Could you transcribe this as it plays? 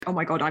oh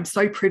my God, I'm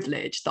so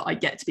privileged that I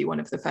get to be one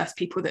of the first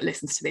people that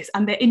listens to this,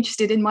 and they're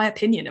interested in my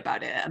opinion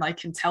about it. And I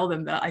can tell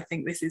them that I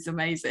think this is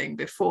amazing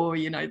before,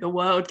 the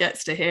world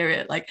gets to hear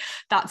it. Like,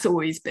 that's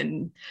always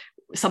been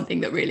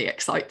something that really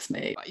excites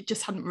me. It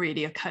just hadn't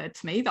really occurred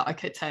to me that I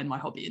could turn my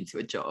hobby into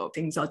a job.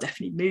 Things are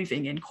definitely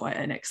moving in quite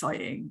an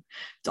exciting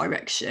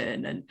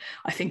direction. And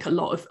I think a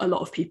lot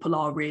of people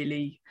are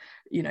really,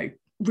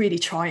 really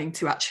trying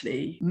to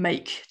actually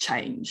make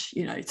change,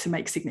 to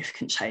make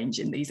significant change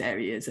in these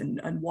areas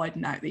and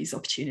widen out these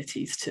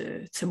opportunities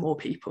to more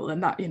people.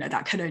 And that,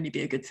 that can only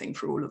be a good thing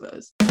for all of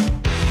us.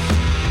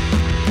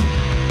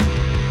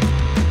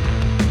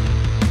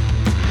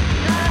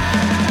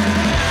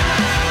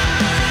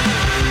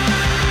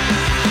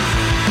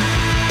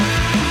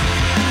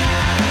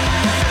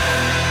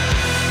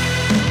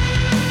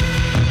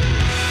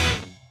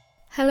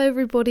 Hello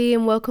everybody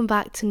and welcome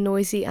back to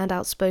Noisy and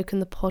Outspoken,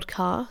 the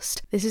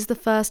podcast. This is the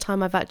first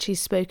time I've actually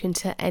spoken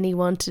to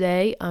anyone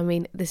today. I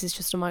mean, this is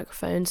just a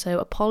microphone, so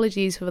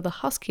apologies for the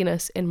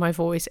huskiness in my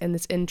voice in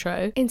this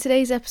intro. In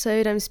today's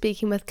episode, I'm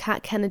speaking with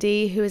Kat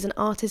Kennedy, who is an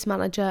artist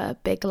manager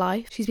at Big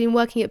Life. She's been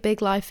working at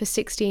Big Life for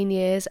 16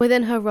 years.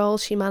 Within her role,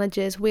 she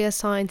manages We Are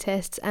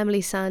Scientists,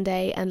 Emily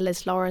Sandé and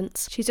Liz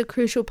Lawrence. She's a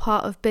crucial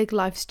part of Big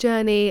Life's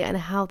journey and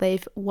how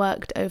they've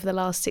worked over the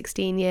last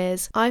 16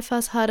 years. I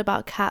first heard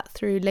about Kat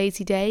through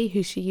Lazy Day,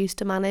 who she used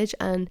to manage,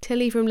 and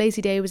Tilly from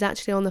Lazy Day was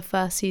actually on the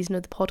first season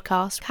of the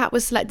podcast. Kat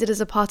was selected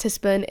as a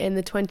participant in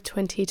the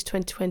 2020 to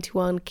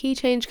 2021 Key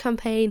Change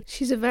campaign.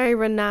 She's a very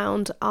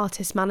renowned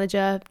artist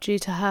manager due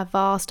to her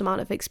vast amount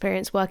of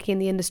experience working in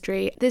the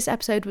industry. This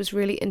episode was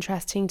really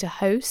interesting to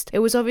host. It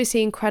was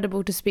obviously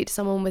incredible to speak to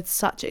someone with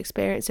such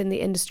experience in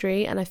the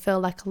industry, and I feel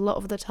like a lot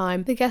of the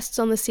time the guests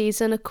on the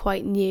season are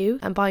quite new,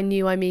 and by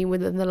new I mean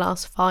within the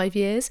last 5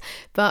 years,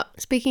 but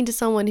speaking to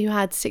someone who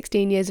had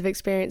 16 years of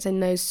experience and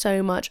knows so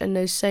much and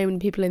knows so many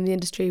people in the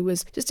industry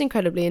was just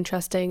incredibly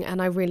interesting,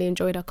 and I really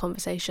enjoyed our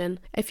conversation.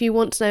 If you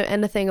want to know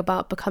anything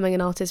about becoming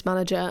an artist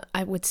manager,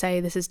 I would say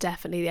this is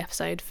definitely the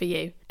episode for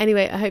you.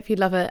 Anyway, I hope you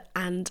love it,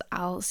 and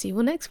I'll see you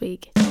all next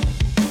week.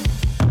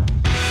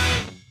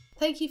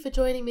 Thank you for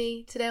joining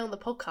me today on the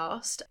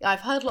podcast. I've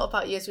heard a lot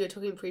about you as we were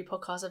talking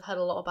pre-podcast. I've heard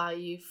a lot about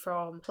you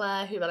from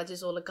Claire, who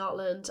manages Orla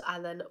Gartland,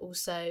 and then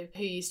also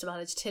who used to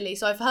manage Tilly.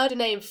 So I've heard a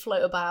name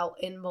float about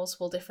in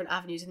multiple different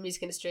avenues in the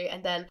music industry.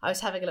 And then I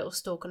was having a little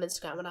stalk on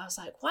Instagram and I was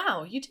like,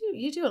 wow,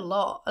 you do a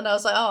lot. And I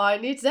was like, oh, I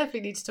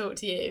definitely need to talk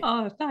to you.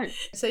 Oh, thanks.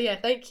 So yeah,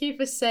 thank you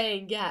for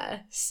saying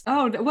yes.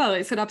 Oh, well,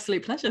 it's an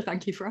absolute pleasure.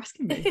 Thank you for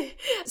asking me.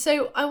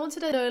 So I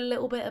wanted to know a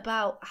little bit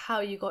about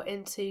how you got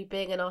into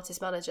being an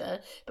artist manager,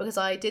 because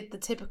I did the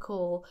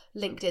typical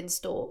LinkedIn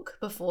stalk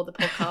before the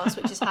podcast,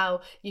 which is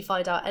how you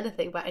find out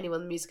anything about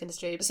anyone in the music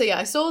industry. So yeah,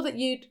 I saw that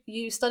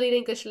you studied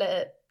English Lit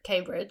at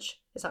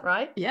Cambridge. Is that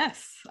right?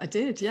 Yes, I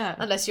did, yeah.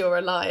 Unless you're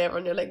a liar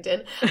on your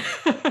LinkedIn.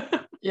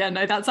 Yeah,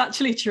 no, that's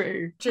actually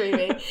true.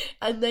 Dreamy.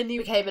 And then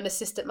you became an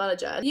assistant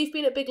manager. You've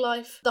been at Big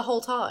Life the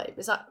whole time,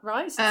 is that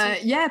right?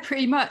 Yeah,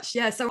 pretty much,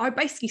 yeah. So I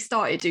basically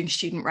started doing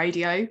student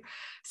radio.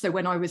 So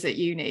when I was at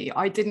uni,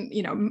 I didn't,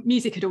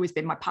 music had always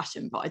been my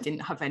passion, but I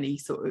didn't have any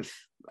sort of,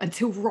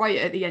 until right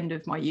at the end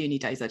of my uni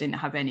days, I didn't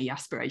have any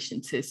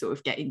aspiration to sort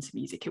of get into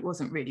music. It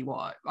wasn't really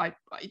what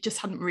it just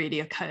hadn't really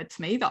occurred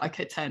to me that I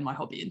could turn my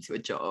hobby into a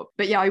job.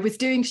 But yeah, I was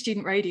doing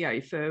student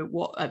radio for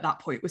what at that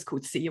point was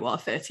called CUR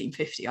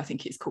 1350. I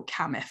think it's called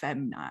CAM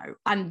FM now,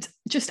 and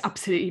just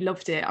absolutely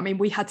loved it. I mean,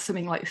 we had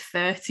something like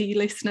 30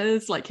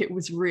 listeners. Like, it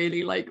was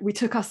really like, we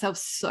took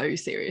ourselves so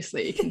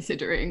seriously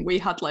considering we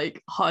had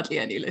like hardly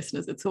any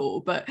listeners at all.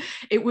 But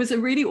it was a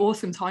really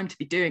awesome time to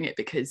be doing it,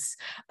 because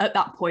at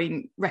that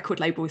point record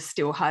labels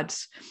still had,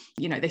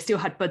 they still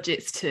had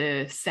budgets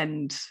to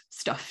send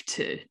stuff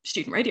to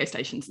student radio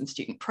stations and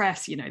student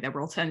press. There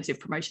were alternative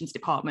promotions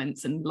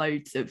departments and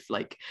loads of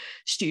like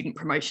student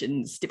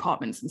promotions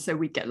departments, and so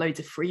we'd get loads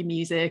of free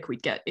music,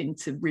 we'd get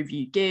into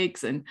review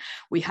gigs, and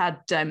we had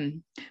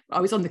I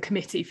was on the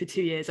committee for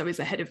 2 years. I was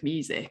the head of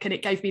music, and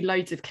it gave me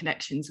loads of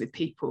connections with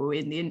people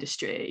in the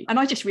industry, and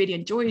I just really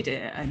enjoyed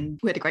it, and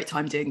we had a great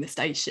time doing the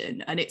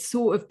station. And it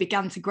sort of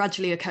began to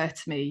gradually occur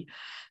to me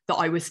that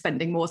I was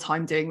spending more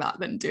time doing that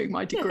than doing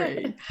my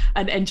degree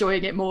and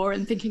enjoying it more,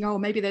 and thinking, oh,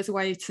 maybe there's a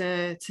way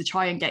to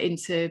try and get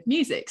into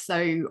music.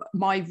 So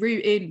my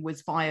route in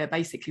was via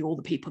basically all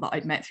the people that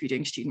I'd met through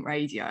doing student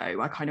radio.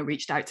 I kind of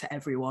reached out to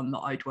everyone that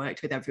I'd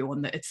worked with,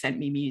 everyone that had sent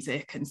me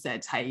music, and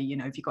said, hey,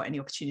 have you got any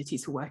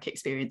opportunities for work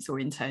experience or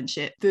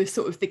internship?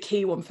 The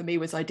key one for me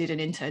was I did an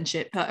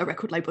internship at a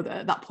record label that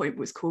at that point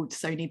was called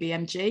Sony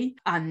BMG,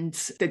 and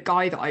the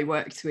guy that I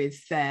worked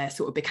with there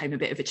sort of became a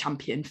bit of a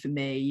champion for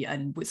me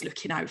and was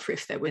looking out for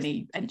if there were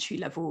any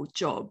entry-level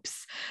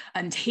jobs.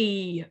 And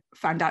he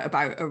found out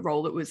about a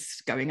role that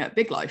was going at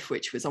Big Life,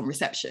 which was on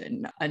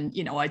reception. And,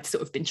 you know, I'd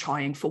sort of been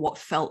trying for what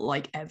felt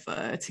like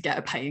ever to get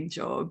a paying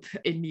job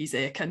in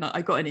music. And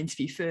I got an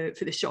interview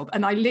for this job.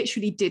 And I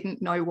literally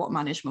didn't know what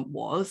management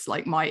was.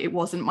 Like it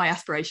wasn't my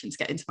aspiration to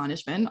get into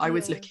management. I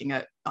was looking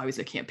at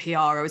PR,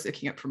 I was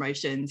looking at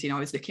promotions, you know, I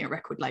was looking at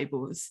record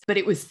labels. But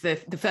it was the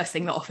first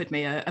thing that offered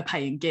me a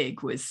paying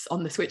gig was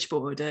on the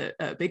switchboard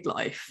at Big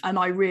Life. And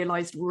I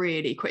realised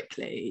really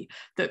quickly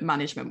that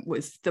management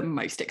was the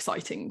most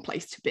exciting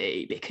place to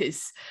be,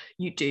 because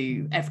you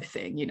do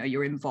everything, you know,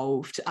 you're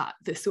involved at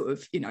the sort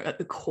of, you know, at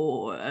the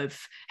core of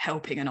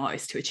helping an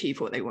artist to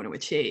achieve what they want to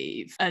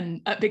achieve.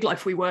 And at Big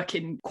Life, we work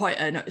in quite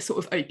a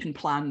sort of open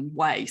plan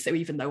way. So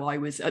even though I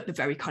was at the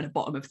very kind of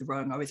bottom of the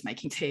rung, I was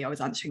making tea, I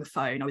was answering the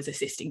phone, I was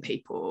assisting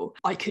people,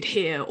 I could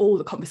hear all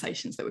the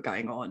conversations that were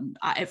going on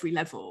at every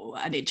level.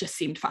 And it just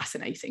seemed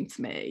fascinating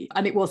to me.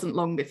 And it wasn't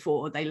long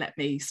before they let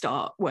me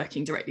start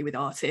working directly with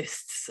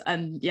artists.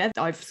 And yeah,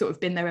 I've sort of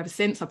been there ever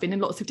since. I've been in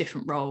lots of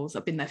different roles.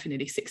 I've been there for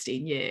nearly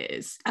 16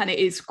 years. And it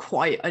is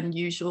quite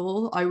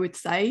unusual, I would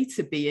say,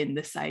 to be in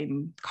the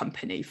same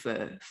company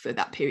for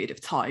that period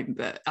of time.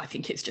 But I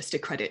think it's just a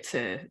credit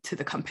to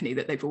the company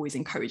that they've always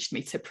encouraged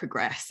me to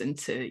progress and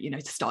to, you know,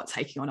 to start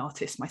taking on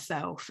artists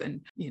myself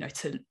and, you know,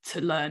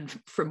 to learn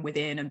from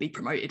within and be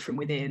promoted from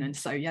within. And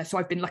so, yeah, so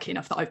I've been lucky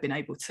enough that I've been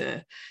able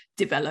to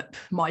develop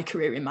my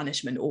career in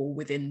management all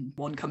within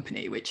one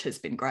company, which has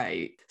been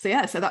great. So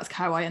yeah, so that's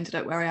how I ended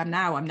up where I am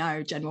now. I'm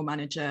now general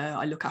manager.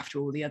 I look after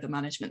all the other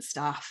management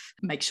staff,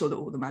 make sure that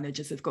all the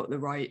managers have got the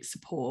right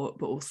support,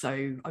 but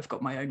also I've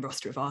got my own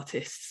roster of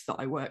artists that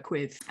I work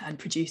with and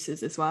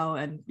producers as well.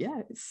 And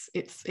yeah,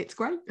 it's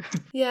great.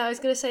 Yeah, I was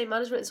going to say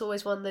management is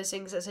always one of those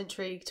things that's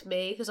intrigued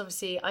me, because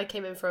obviously I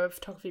came in from a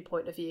photography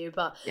point of view,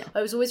 but yeah.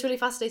 I was always really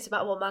fascinated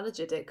about what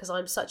manager did, because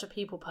I'm such a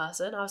people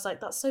person. I was like,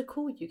 that's so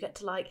cool. You get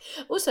to like,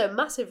 also a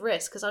massive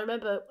risk, because I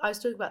remember I was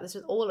talking about this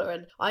with Orla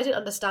and I didn't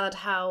understand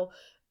how,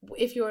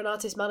 if you're an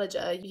artist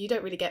manager, you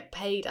don't really get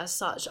paid as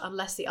such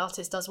unless the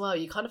artist does well.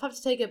 You kind of have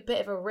to take a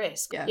bit of a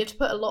risk. Yeah. You have to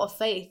put a lot of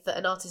faith that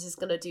an artist is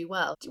going to do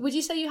well. Would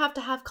you say you have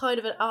to have kind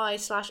of an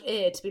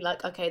eye/ear to be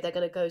like, okay, they're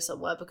going to go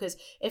somewhere? Because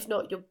if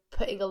not, you're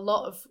putting a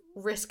lot of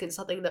risk in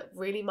something that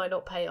really might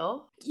not pay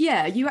off.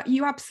 Yeah,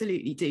 you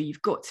absolutely do.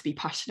 You've got to be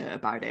passionate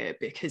about it,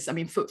 because I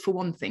mean, for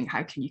one thing,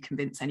 how can you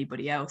convince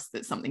anybody else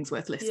that something's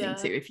worth listening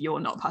to if you're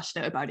not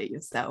passionate about it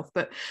yourself?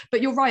 But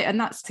you're right, and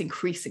that's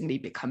increasingly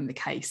become the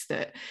case,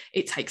 that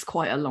it takes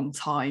quite a long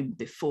time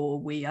before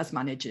we as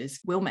managers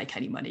will make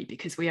any money,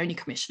 because we only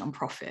commission on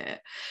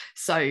profit.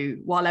 So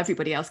while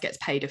everybody else gets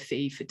paid a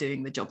fee for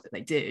doing the job that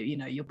they do, you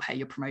know, you'll pay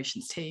your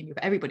promotions team,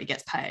 everybody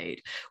gets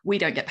paid. We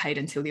don't get paid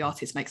until the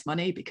artist makes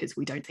money, because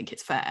we don't think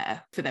it's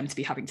fair for them to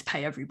be having to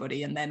pay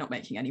everybody and they're not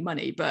making any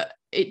money. But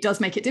it does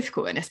make it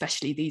difficult, and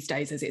especially these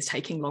days, as it's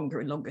taking longer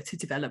and longer to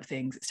develop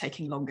things, it's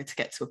taking longer to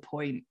get to a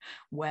point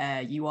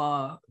where you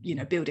are, you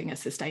know, building a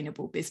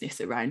sustainable business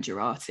around your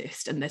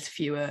artist, and there's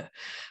fewer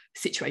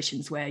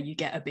situations where you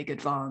get a big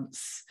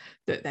advance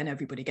that then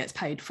everybody gets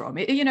paid from.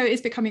 It, you know,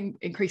 it's becoming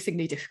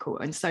increasingly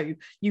difficult, and so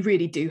you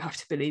really do have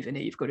to believe in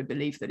it. You've got to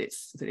believe that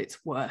it's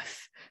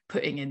worth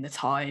putting in the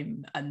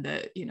time, and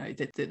that, you know,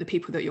 that the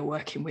people that you're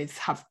working with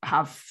have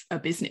a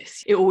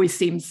business. It always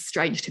seems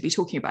strange to be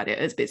talking about it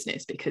as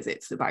business, because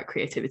it's about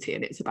creativity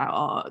and it's about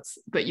art,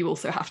 but you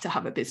also have to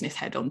have a business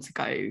head on to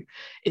go,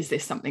 is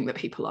this something that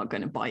people are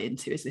going to buy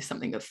into? Is this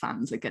something that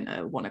fans are going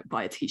to want to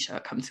buy a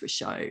t-shirt, come to a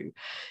show?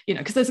 You know,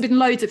 because there's been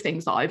loads of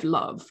things that I've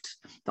loved,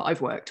 that I've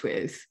worked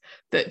with,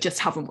 that just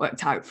haven't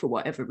worked out for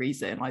whatever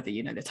reason. Either,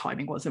 you know, the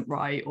timing wasn't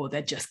right, or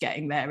they're just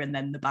getting there and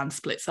then the band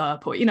splits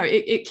up, or, you know,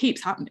 it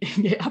keeps happening.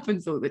 It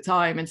happens all the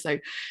time. And so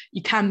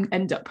you can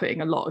end up putting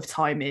a lot of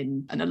time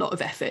in and a lot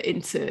of effort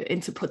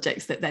into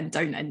projects that then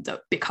don't end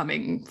up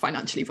becoming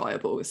financially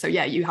viable. So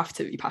yeah, you have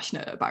to be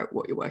passionate about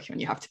what you're working on.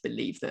 You have to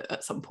believe that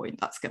at some point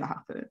that's going to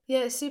happen. Yeah,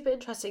 it's super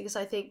interesting, because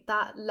I think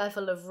that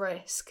level of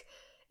risk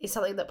is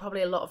something that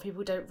probably a lot of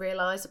people don't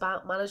realise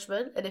about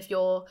management. And if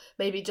you're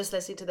maybe just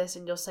listening to this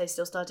and you're, say,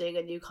 still studying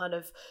and you kind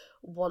of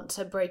want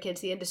to break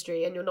into the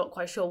industry and you're not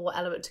quite sure what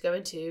element to go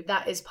into,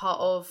 that is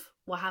part of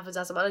what happens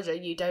as a manager.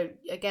 You don't,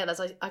 again,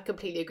 as I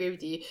completely agree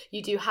with you,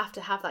 you do have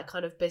to have that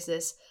kind of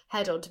business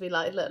head on to be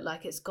like, look,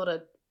 like it's got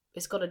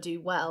to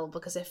do well,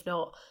 because if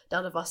not,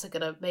 none of us are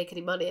going to make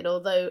any money. And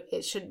although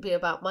it shouldn't be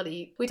about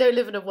money, we don't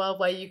live in a world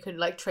where you can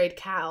like trade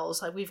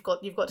cows. Like you've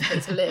got to pay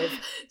to live.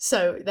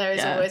 So there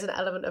is always an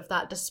element of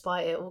that,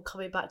 despite it all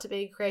coming back to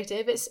being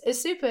creative. It's a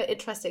super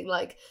interesting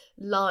like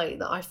line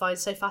that I find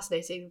so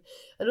fascinating.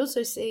 And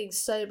also seeing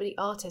so many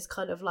artists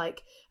kind of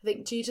like, I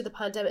think due to the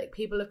pandemic,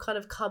 people have kind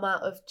of come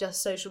out of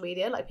just social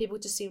media. Like people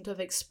just seem to have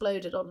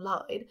exploded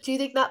online. Do you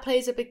think that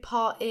plays a big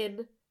part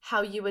in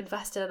how you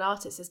invest in an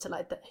artist, as to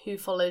like who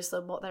follows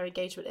them, what their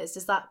engagement is?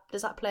 Does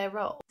that play a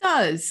role? It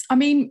does. I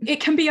mean, it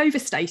can be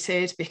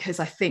overstated, because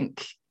I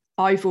think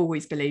I've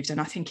always believed, and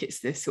I think it's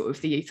the sort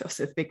of the ethos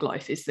of Big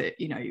Life, is that,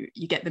 you know,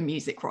 you get the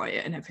music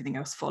right and everything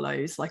else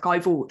follows. Like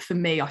for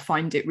me, I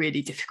find it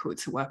really difficult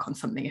to work on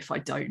something if I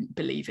don't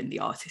believe in the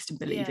artist and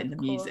believe in the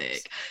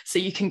music. So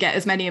you can get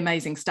as many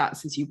amazing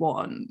stats as you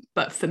want,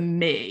 but for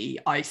me,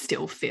 I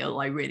still feel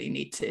I really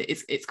need to,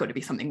 it's got to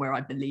be something where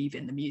I believe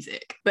in the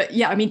music. But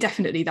yeah, I mean,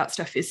 definitely that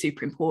stuff is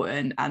super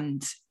important,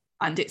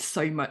 and it's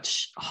so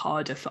much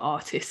harder for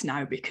artists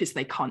now because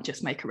they can't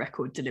just make a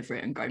record, deliver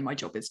it and go, my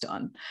job is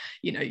done.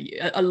 You know,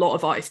 a lot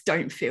of artists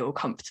don't feel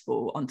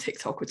comfortable on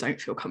TikTok, or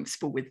don't feel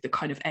comfortable with the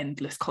kind of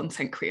endless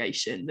content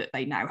creation that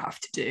they now have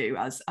to do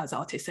as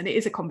artists. And it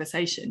is a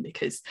conversation,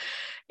 because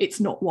it's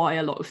not why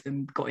a lot of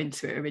them got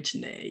into it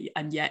originally.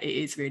 And yet it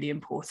is really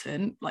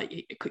important. Like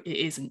it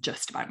isn't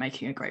just about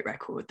making a great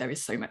record. There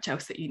is so much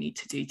else that you need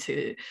to do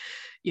to,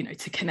 you know,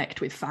 to connect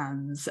with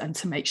fans and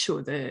to make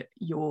sure that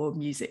your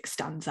music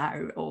stands out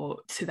or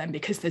to them,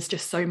 because there's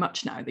just so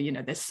much now that, you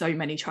know, there's so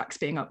many tracks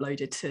being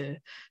uploaded to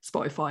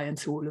Spotify and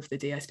to all of the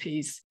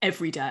DSPs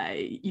every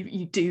day.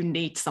 You do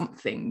need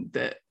something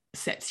that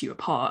sets you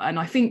apart. And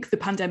I think the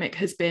pandemic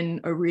has been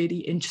a really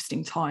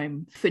interesting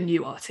time for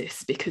new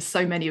artists, because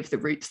so many of the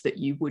routes that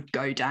you would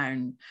go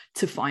down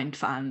to find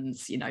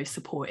fans, you know,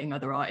 supporting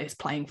other artists,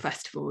 playing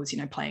festivals, you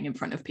know, playing in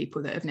front of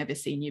people that have never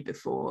seen you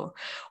before,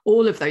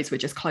 all of those were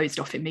just closed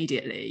off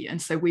immediately. And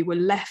so we were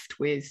left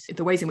with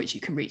the ways in which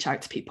you can reach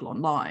out to people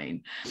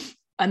online.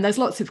 And there's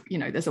lots of, you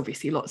know, there's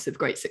obviously lots of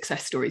great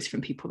success stories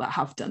from people that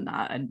have done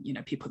that. And, you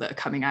know, people that are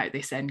coming out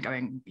this end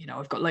going, you know,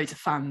 I've got loads of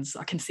fans.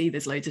 I can see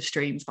there's loads of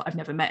streams, but I've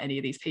never met any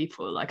of these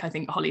people. Like, I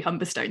think Holly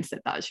Humberstone said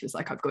that. She was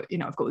like, I've got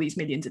these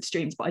millions of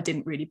streams, but I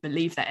didn't really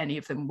believe that any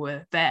of them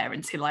were there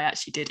until I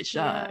actually did a show.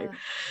 Yeah.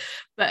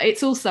 But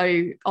it's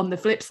also, on the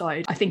flip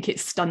side, I think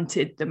it's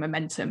stunted the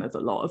momentum of a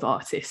lot of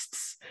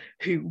artists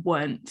who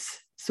weren't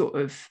sort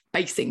of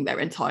basing their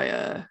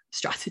entire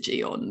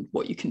strategy on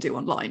what you can do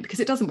online,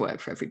 because it doesn't work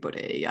for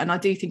everybody. And I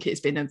do think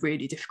it's been a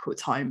really difficult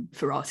time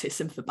for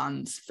artists and for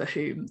bands for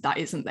whom that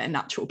isn't their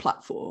natural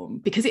platform,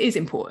 because it is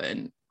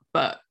important,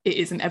 but it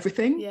isn't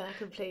everything. Yeah,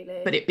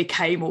 completely. But it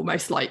became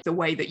almost like the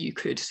way that you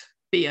could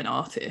be an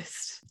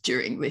artist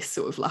during this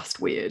sort of last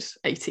weird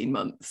 18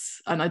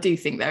 months. And I do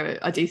think there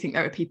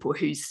are people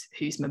whose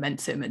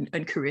momentum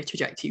and career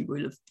trajectory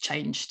will have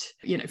changed,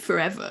 you know,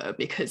 forever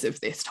because of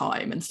this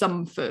time, and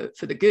some for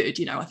the good.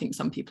 You know, I think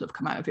some people have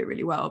come out of it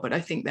really well, but I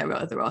think there are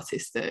other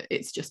artists that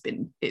it's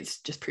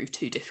just proved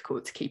too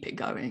difficult to keep it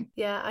going.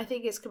 Yeah, I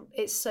think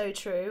it's so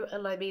true.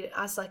 And I mean,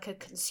 as like a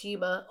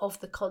consumer of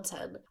the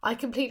content, I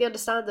completely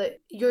understand that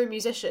you're a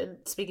musician,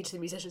 speaking to the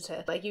musicians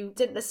here, like you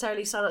didn't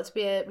necessarily sign up to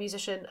be a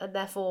musician and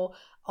therefore,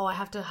 oh, I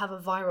have to have a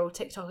viral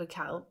TikTok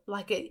account.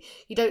 Like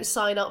you don't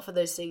sign up for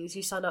those things.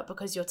 You sign up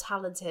because you're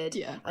talented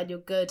and you're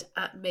good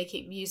at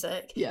making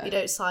music. Yeah. You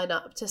don't sign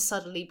up to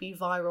suddenly be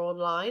viral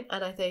online.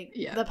 And I think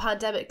the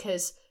pandemic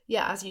has,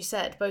 as you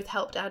said, both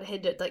helped and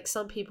hindered. Like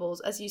some people's,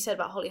 as you said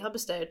about Holly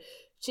Humberstone,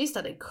 she's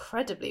done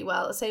incredibly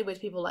well. The same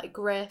with people like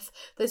Griff.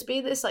 There's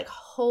been this like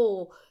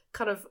whole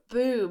kind of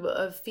boom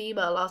of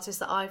female artists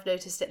that I've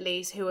noticed, at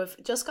least, who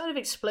have just kind of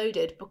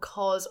exploded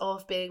because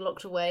of being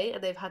locked away,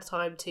 and they've had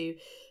time to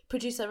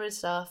produce their own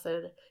stuff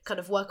and kind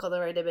of work on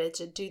their own image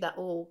and do that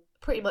all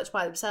pretty much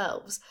by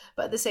themselves.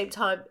 But at the same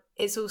time,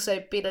 it's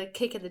also been a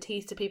kick in the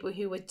teeth to people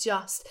who were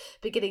just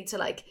beginning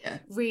to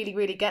really,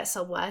 really get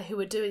somewhere, who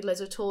were doing loads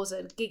of tours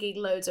and gigging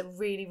loads and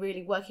really,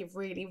 really working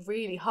really,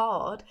 really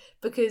hard,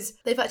 because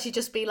they've actually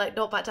just been like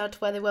not back down to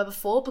where they were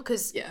before,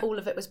 because all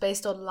of it was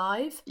based on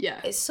live.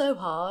 Yeah. It's so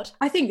hard.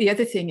 I think the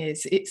other thing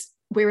is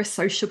we're a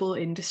sociable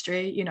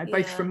industry, you know,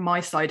 both from my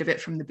side of it,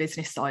 from the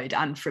business side,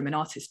 and from an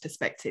artist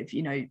perspective.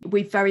 You know,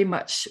 we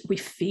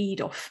feed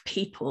off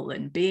people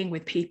and being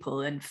with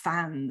people and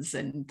fans,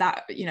 and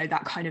that, you know,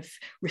 that kind of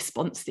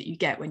response that you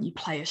get when you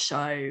play a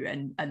show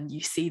and you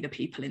see the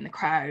people in the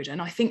crowd.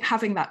 And I think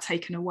having that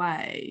taken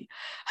away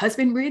has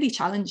been really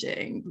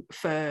challenging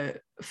for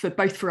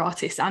both for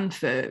artists and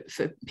for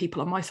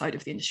people on my side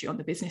of the industry, on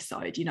the business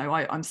side. You know,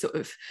 I'm sort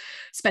of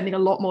spending a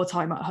lot more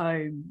time at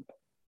home,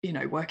 you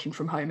know, working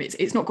from home.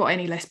 It's not got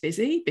any less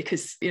busy,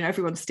 because, you know,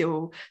 everyone's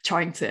still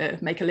trying to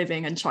make a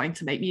living and trying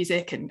to make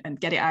music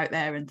and get it out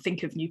there and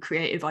think of new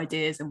creative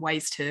ideas and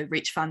ways to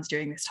reach fans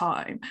during this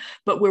time.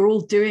 But we're all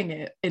doing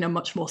it in a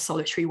much more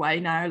solitary way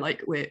now.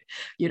 Like we're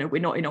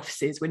not in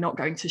offices, we're not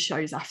going to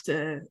shows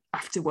after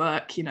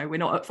work, you know, we're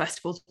not at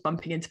festivals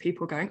bumping into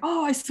people going,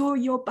 oh, I saw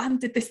your band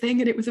did this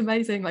thing and it was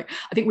amazing. Like,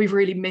 I think we've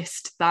really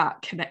missed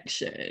that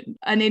connection.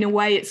 And in a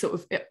way,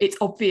 it's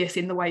obvious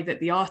in the way that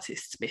the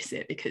artists miss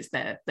it, because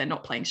they're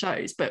not playing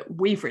shows, but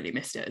we've really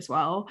missed it as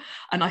well.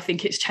 And I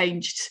think it's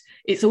changed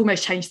it's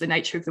almost changed the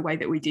nature of the way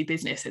that we do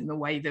business and the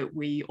way that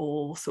we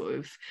all sort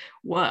of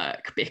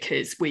work,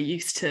 because we're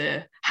used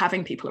to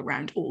having people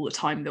around all the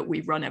time that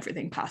we run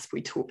everything past,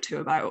 we talk to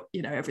about,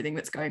 you know, everything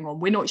that's going on.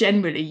 We're not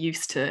generally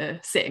used to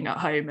sitting at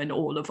home and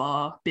all of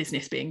our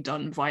business being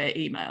done via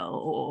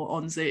email or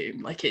on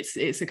Zoom. Like it's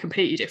a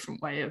completely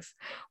different way of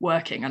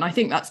working, and I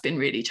think that's been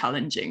really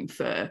challenging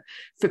for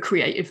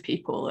creative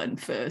people and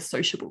for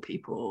sociable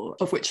people,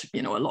 of which,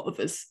 you know, a lot of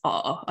us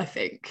are. I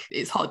think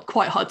it's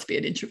quite hard to be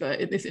an introvert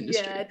in this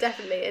industry. Yeah,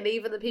 definitely. And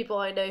even the people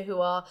I know who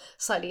are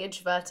slightly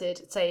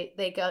introverted, say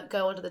they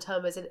go under the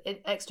term as an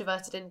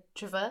extroverted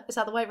introvert. Is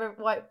that the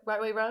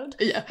right way around?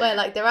 Yeah. Where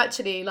like they're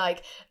actually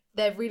like,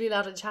 they're really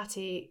loud and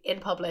chatty in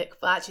public,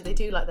 but actually they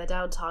do like their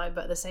downtime.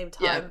 But at the same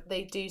time,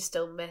 they do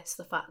still miss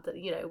the fact that,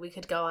 you know, we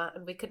could go out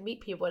and we could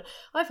meet people. And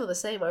I feel the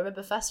same. I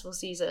remember festival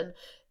season,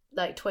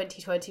 like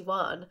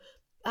 2021,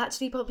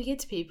 actually bumping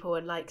into people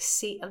and like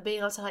see and being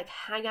able to like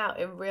hang out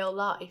in real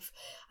life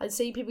and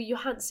seeing people you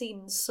hadn't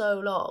seen in so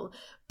long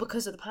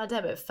because of the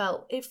pandemic.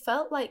 It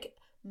felt like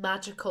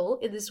magical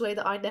in this way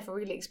that I never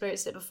really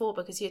experienced it before,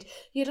 because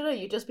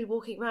you'd just be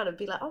walking around and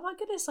be like, oh my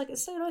goodness, like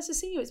it's so nice to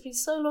see you, it's been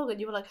so long, and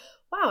you were like,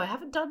 wow, I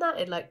haven't done that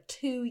in like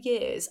 2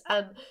 years.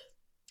 And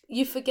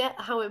you forget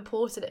how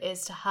important it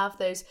is to have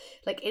those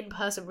like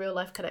in-person real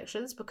life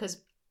connections,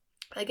 because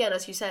again,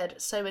 as you said,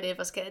 so many of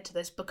us get into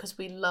this because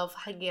we love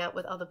hanging out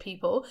with other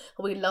people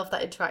and we love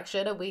that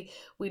interaction and we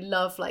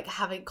love like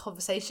having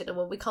conversation, and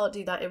when we can't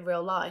do that in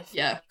real life,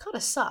 it kind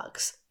of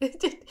sucks. It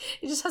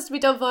just has to be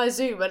done via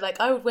Zoom, and like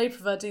I would way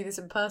prefer to do this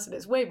in person.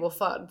 It's way more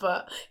fun,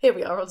 but here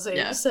we are on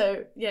Zoom.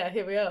 So yeah,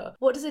 here we are.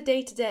 What does a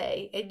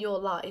day-to-day in your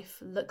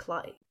life look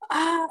like?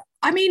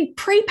 I mean,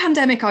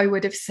 pre-pandemic, I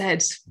would have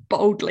said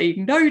boldly,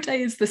 no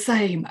day is the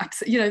same.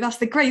 You know, that's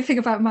the great thing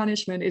about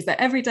management, is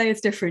that every day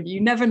is different.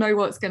 You never know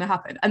what's going to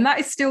happen. And that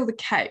is still the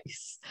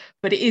case,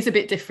 but it is a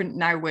bit different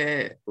now.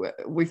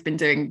 We've been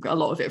doing a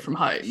lot of it from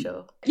home.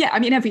 Sure. Yeah, I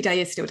mean, every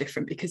day is still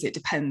different because it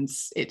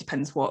depends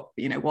what,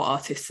 you know, what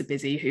artists are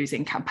busy, who's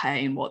in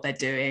campaign, what they're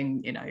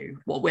doing, you know,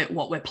 what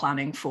we're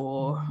planning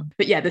for.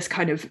 But yeah, this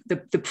kind of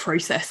the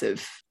process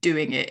of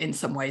doing it, in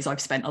some ways,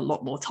 I've spent a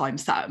lot more time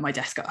sat at my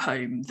desk at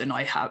home than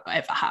I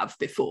ever have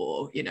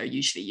before. You know,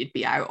 usually you'd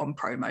be out on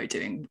promo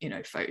doing, you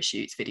know, photo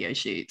shoots, video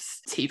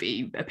shoots,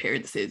 TV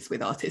appearances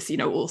with artists, you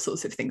know, all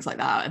sorts of things like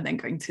that, and then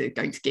going to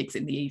gigs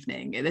in the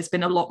evening. There's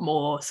been a lot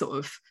more sort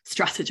of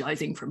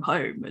strategizing from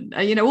home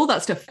and you know, all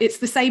that stuff. It's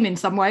the same in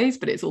some ways,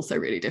 but it's also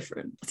really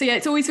different. So yeah,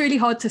 it's always really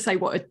hard to say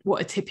what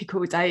a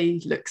typical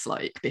day looks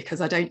like,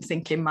 because I don't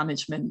think in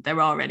management there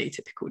are any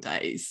typical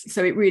days.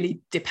 So it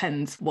really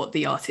depends what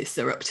the artists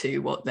are up to,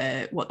 what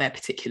their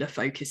particular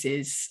focus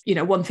is. You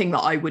know, one thing that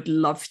I would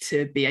love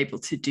to be able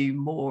to do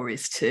more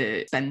is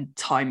to spend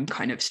time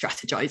kind of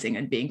strategizing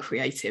and being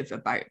creative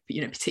about,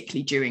 you know,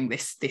 particularly during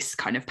this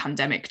kind of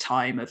pandemic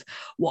time, of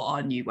what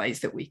are new ways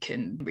that we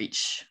can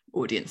reach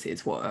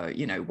audiences, what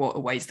are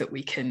ways that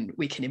we can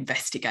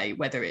investigate,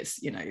 whether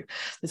it's, you know,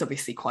 there's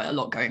obviously quite a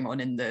lot going on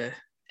in the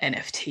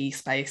NFT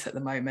space at the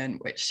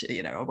moment, which,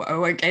 you know, I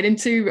won't get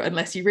into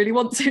unless you really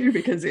want to,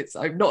 because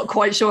I'm not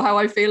quite sure how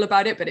I feel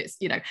about it, but it's,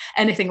 you know,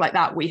 anything like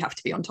that we have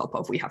to be on top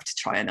of. We have to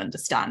try and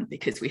understand,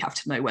 because we have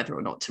to know whether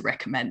or not to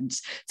recommend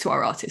to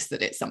our artists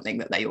that it's something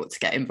that they ought to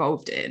get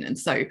involved in. And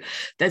so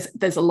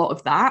there's a lot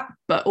of that,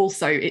 but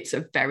also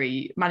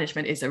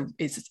management is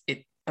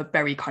a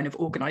very kind of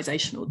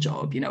organizational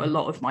job. You know, a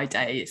lot of my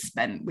day is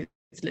spent with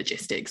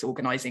logistics,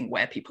 organizing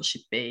where people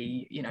should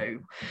be, you know,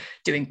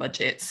 doing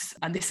budgets.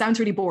 And this sounds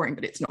really boring,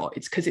 but it's not.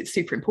 It's because it's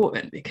super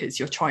important, because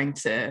you're trying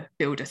to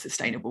build a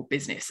sustainable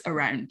business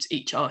around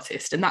each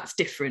artist, and that's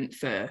different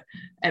for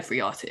every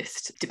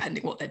artist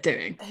depending what they're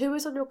doing. Who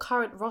is on your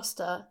current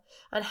roster,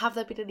 and have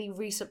there been any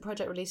recent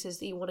project releases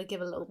that you want to give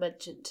a little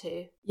mention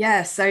to?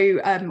 Yeah, so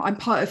I'm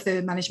part of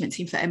the management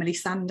team for Emily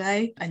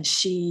Sandé, and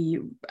she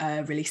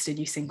released a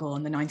new single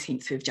on the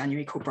 19th of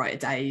January called Brighter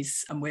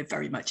Days, and we're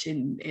very much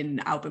in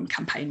album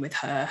campaign with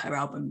her. Her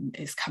album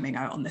is coming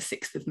out on the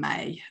 6th of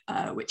May,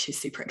 which is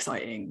super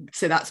exciting.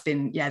 So that's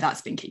been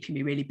keeping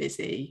me really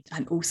busy.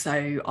 And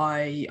also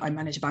I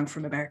manage a band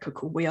from America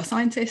called We Are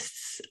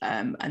Scientists,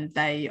 and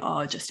they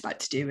are just about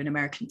to do an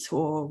American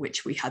tour,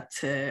 which we had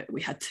to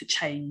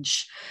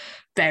change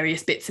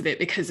various bits of it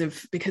because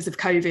of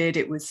COVID.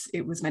 It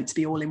was meant to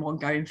be all in one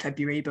go in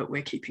February, but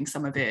we're keeping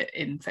some of it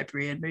in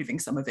February and moving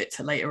some of it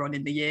to later on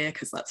in the year,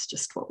 because that's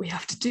just what we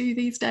have to do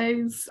these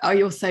days. I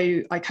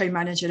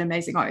co-manage an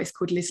amazing artist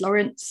called Liz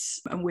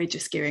Lawrence, and we're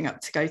just gearing up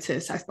to go to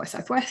South by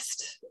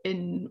Southwest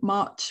in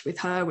March with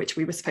her, which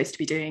we were supposed to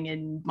be doing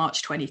in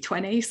March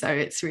 2020. So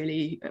it's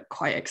really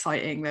quite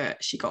exciting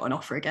that she got an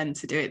offer again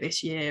to do it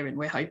this year, and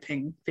we're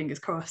hoping, fingers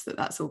crossed, that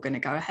that's all going to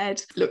go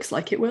ahead. Looks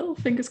like it will,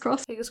 fingers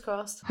crossed. Fingers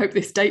crossed. Hope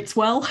this dates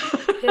well.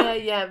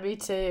 yeah, me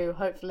too,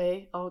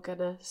 hopefully. Oh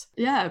goodness.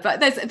 Yeah, but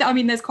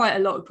there's quite a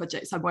lot of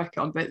projects I'm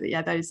working on, but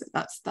yeah,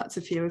 that's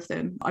a few of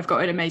them. I've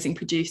got an amazing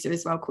producer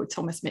as well called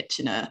Thomas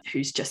Mitchener,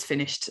 who's just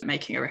finished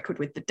making a record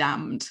with The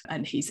Damned,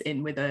 and he's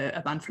in with a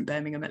band from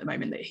Birmingham at the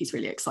moment that he's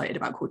really excited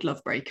about called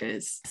Love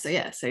Breakers. So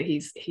yeah, so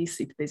he's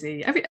super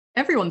busy.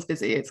 Everyone's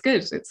busy. It's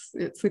good.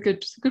 It's a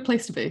good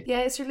place to be. Yeah,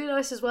 it's really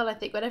nice as well, I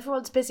think, when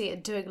everyone's busy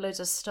and doing loads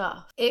of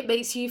stuff, it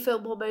makes you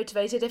feel more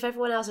motivated. If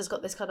everyone else has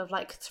got this kind of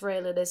like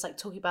thrill and is like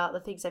talking about the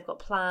things they've got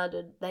planned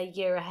and their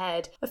year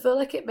ahead, I feel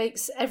like it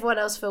makes everyone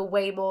else feel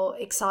way more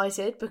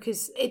excited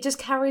because it just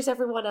carries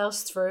everyone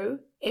else through.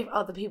 If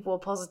other people are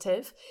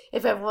positive,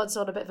 if everyone's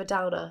on a bit of a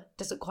downer, it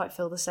doesn't quite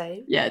feel the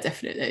same. Yeah,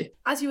 definitely.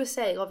 As you were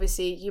saying,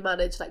 obviously you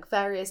manage like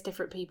various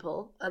different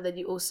people, and then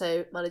you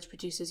also manage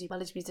producers, you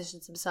manage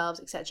musicians themselves,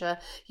 etc.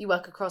 You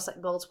work across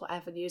like multiple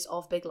avenues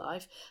of Big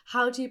Life.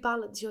 How do you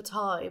balance your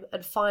time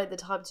and find the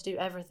time to do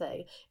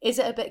everything? Is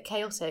it a bit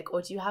chaotic,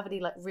 or do you have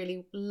any like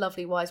really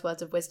lovely wise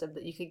words of wisdom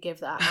that you can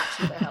give that are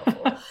actually very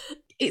helpful?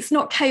 It's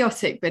not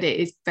chaotic, but it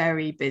is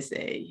very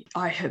busy.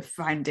 I have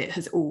found it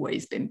has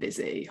always been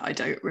busy. I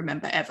don't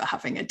remember ever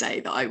having a day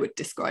that I would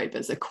describe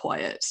as a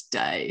quiet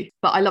day.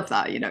 But I love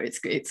that,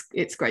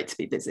 it's great to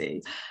be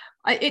busy.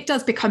 It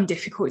does become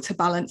difficult to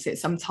balance it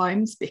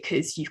sometimes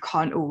because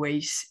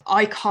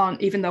I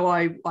can't, even though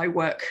I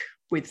work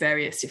with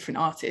various different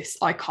artists,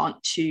 I can't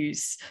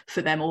choose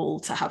for them all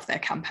to have their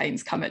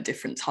campaigns come at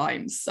different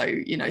times. So,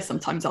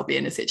 sometimes I'll be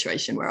in a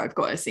situation where I've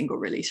got a single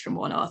release from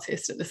one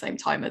artist at the same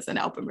time as an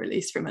album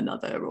release from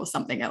another or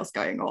something else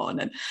going on.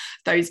 And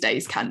those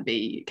days can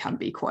be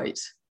quite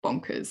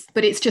bonkers.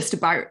 But it's just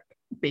about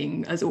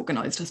being as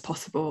organized as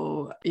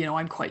possible.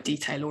 I'm quite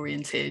detail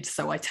oriented,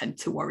 so I tend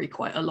to worry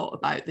quite a lot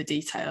about the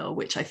detail,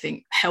 which I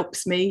think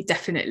helps me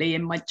definitely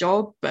in my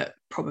job, but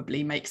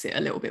probably makes it a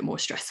little bit more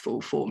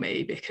stressful for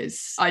me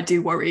because I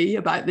do worry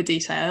about the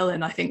detail.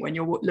 And I think when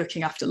you're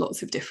looking after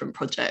lots of different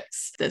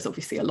projects, there's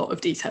obviously a lot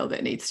of detail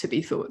that needs to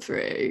be thought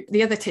through.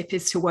 The other tip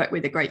is to work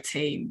with a great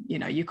team.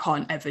 You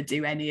can't ever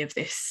do any of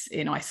this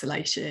in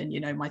isolation.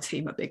 My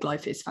team at Big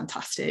Life is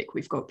fantastic.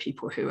 We've got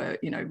people who are,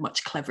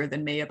 much cleverer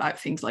than me about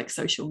things like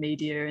social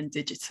media and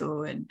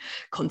digital and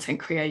content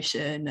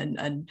creation.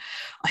 And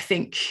I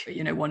think,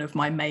 one of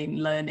my main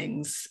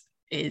learnings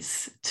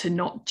is to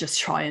not just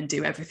try and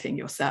do everything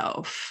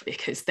yourself,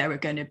 because there are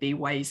going to be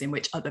ways in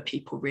which other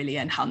people really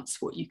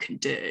enhance what you can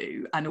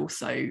do. And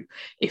also,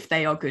 if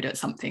they are good at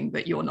something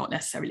that you're not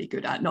necessarily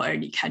good at, not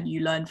only can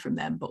you learn from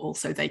them, but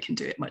also they can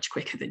do it much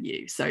quicker than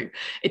you. So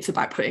it's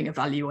about putting a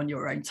value on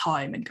your own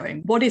time and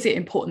going, what is it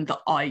important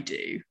that I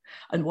do?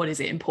 And what is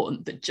it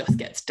important that just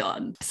gets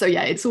done? So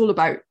yeah, it's all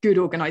about good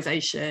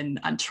organization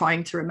and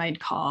trying to remain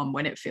calm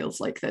when it feels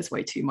like there's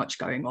way too much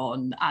going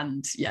on.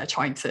 And yeah,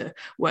 trying to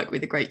work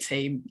with a great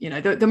team.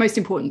 The most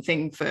important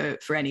thing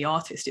for any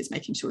artist is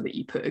making sure that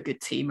you put a good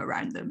team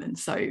around them. And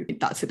so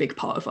that's a big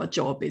part of our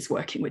job, is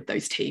working with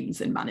those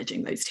teams and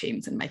managing those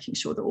teams and making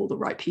sure that all the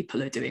right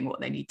people are doing what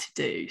they need to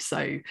do.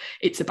 So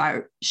it's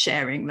about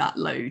sharing that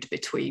load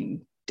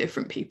between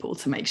different people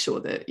to make sure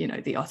that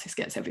the artist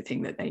gets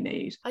everything that they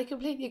need. I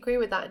completely agree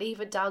with that, and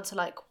even down to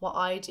like what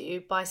I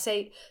do by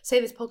say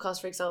this podcast,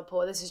 for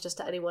example, and this is just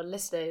to anyone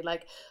listening,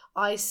 like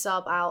I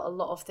sub out a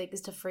lot of things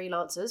to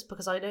freelancers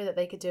because I know that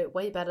they could do it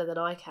way better than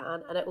I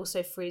can, and it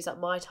also frees up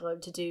my time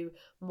to do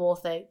more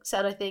things.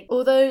 And I think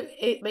although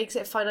it makes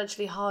it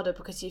financially harder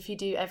because if you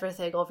do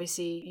everything,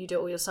 obviously you do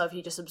it all yourself,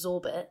 you just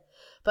absorb it,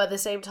 but at the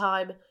same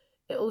time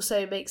it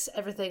also makes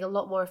everything a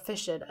lot more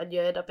efficient, and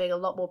you end up being a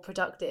lot more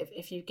productive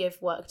if you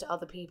give work to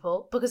other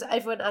people. Because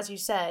everyone, as you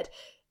said,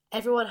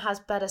 everyone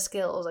has better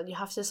skills, and you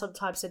have to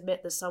sometimes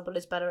admit that someone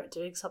is better at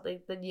doing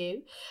something than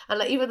you. And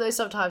like, even though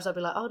sometimes I'll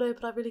be like, oh no,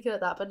 but I'm really good at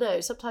that. But no,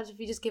 sometimes if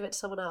you just give it to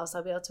someone else,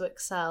 I'll be able to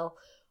excel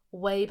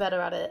way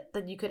better at it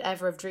than you could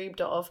ever have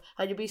dreamed of,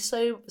 and you'll be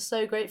so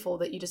grateful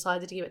that you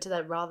decided to give it to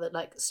them rather than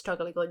like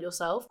struggling on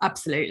yourself.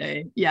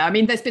 Absolutely. Yeah, I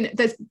mean,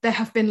 there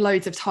have been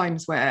loads of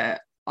times where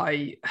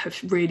I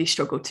have really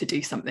struggled to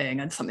do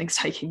something and something's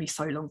taking me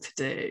so long to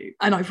do,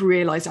 and I've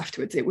realized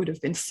afterwards it would have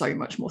been so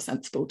much more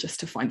sensible just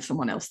to find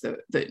someone else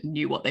that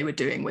knew what they were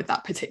doing with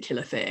that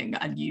particular thing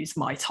and use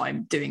my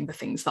time doing the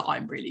things that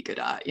I'm really good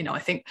at. I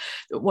think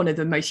that one of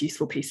the most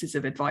useful pieces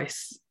of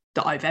advice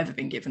that I've ever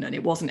been given, and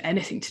it wasn't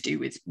anything to do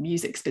with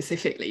music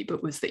specifically,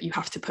 but was that you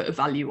have to put a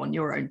value on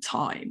your own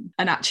time.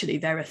 And actually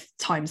there are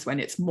times when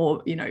it's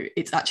more,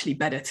 it's actually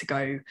better to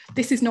go,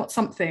 this is not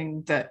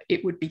something that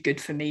it would be good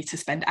for me to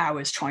spend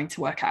hours trying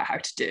to work out how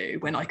to do,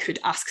 when I could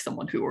ask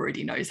someone who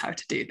already knows how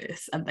to do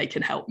this and they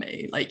can help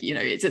me.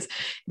 It's just,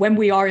 when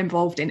we are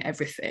involved in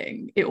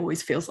everything, it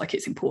always feels like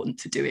it's important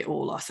to do it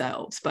all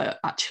ourselves, but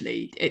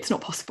actually it's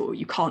not possible.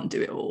 You can't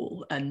do it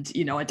all. And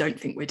I don't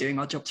think we're doing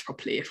our jobs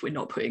properly if we're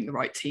not putting the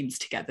right team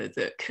together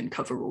that can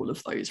cover all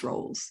of those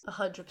roles.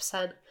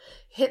 100%.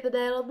 Hit the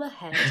nail on the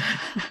head.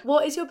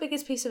 What is your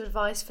biggest piece of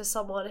advice for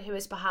someone who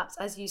is perhaps,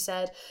 as you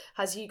said,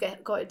 has you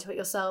got into it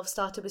yourself,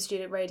 started with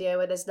student radio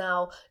and is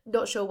now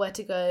not sure where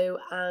to go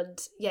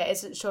and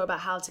isn't sure about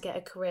how to get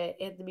a career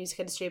in the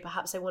music industry?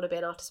 Perhaps they want to be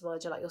an artist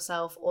manager like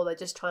yourself, or they're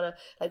just trying to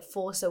like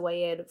force a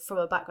way in from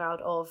a background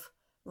of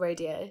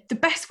radio. The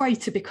best way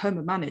to become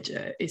a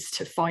manager is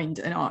to find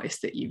an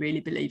artist that you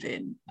really believe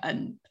in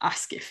and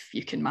ask if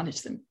you can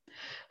manage them.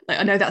 Like,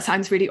 I know that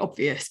sounds really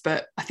obvious,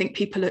 but I think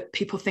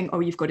people think, oh,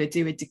 you've got to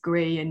do a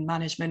degree in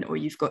management, or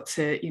you've got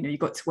to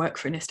work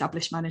for an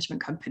established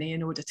management company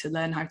in order to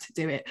learn how to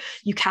do it.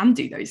 You can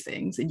do those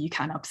things, and you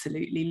can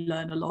absolutely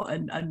learn a lot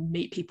and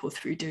meet people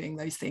through doing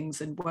those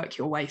things and work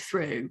your way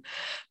through.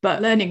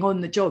 But learning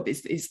on the job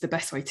is the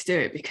best way to do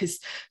it, because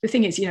the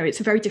thing is, it's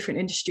a very different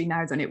industry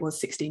now than it was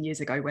 16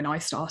 years ago when I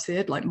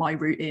started. Like, my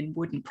route in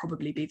wouldn't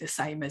probably be the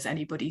same as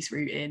anybody's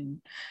route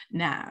in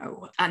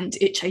now, and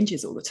it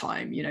changes all the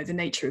time. The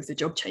nature of the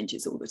job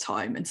changes all the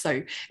time, and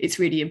so it's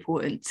really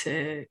important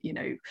to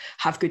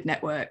have good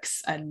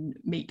networks and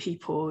meet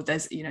people.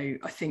 There's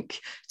I think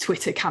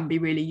Twitter can be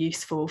really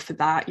useful for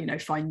that,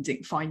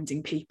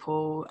 finding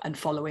people and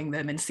following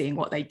them and seeing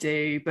what they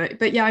do.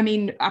 But yeah, I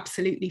mean,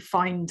 absolutely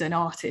find an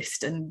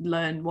artist and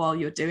learn while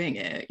you're doing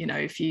it.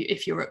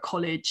 If you're at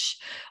college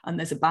and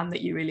there's a band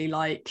that you really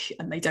like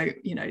and they don't,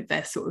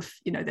 they're sort of,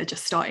 they're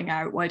just starting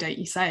out, why don't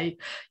you say,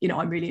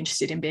 I'm really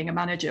interested in being a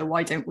manager,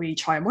 why don't we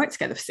try and work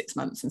together for 6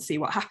 months and see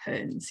what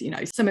happens?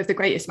 Some of the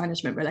greatest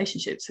management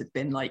relationships have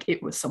been like,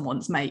 it was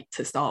someone's mate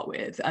to start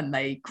with and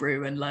they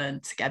grew and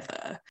learned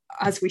together.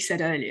 As we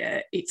said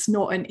earlier, it's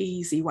not an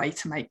easy way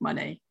to make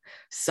money.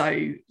 So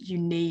you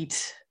need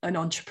an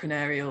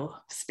entrepreneurial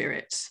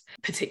spirit,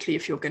 particularly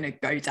if you're going to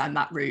go down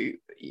that route.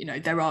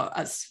 There are,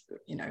 as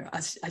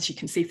you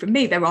can see from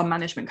me, there are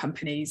management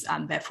companies,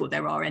 and therefore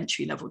there are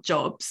entry-level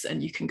jobs,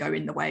 and you can go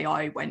in the way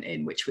I went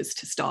in, which was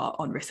to start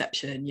on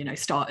reception,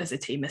 start as a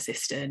team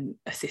assistant,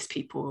 assist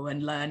people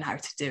and learn how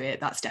to do it.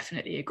 That's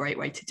definitely a great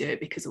way to do it,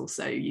 because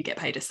also you get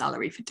paid a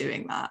salary for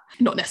doing that.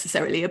 Not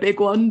necessarily a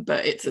big one,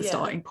 but it's a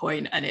starting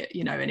point, and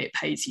it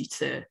pays you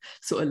to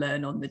sort of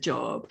learn on the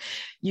job.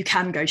 You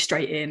can go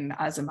straight in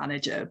as a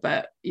manager,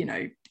 but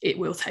it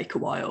will take a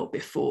while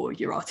before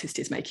your artist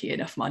is making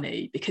enough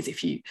money, because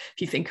if you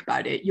think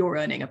about it, you're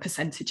earning a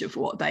percentage of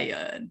what they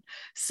earn.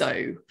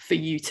 So for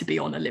you to be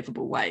on a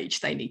livable wage,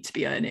 they need to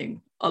be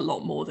earning a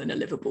lot more than a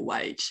livable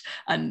wage,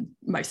 and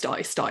most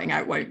artists starting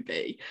out won't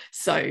be.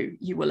 So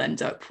you will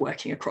end up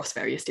working across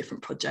various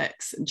different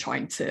projects and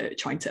trying to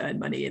earn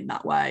money in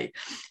that way.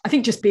 I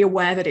think just be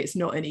aware that it's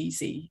not an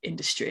easy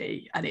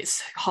industry, and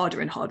it's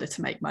harder and harder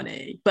to make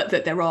money, but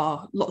that there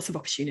are lots of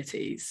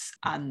opportunities,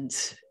 and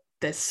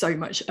there's so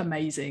much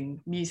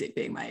amazing music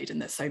being made, and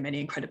there's so many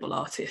incredible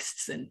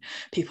artists and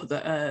people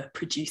that are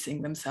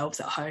producing themselves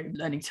at home,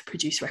 learning to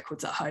produce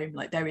records at home.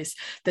 Like, there's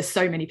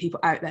so many people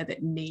out there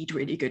that need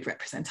really good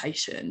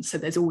representation. So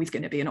there's always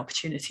going to be an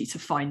opportunity to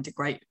find a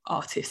great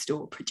artist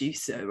or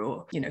producer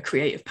or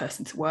creative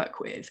person to work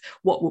with.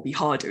 What will be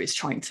harder is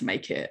trying to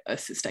make it a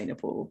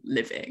sustainable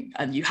living,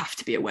 and you have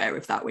to be aware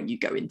of that when you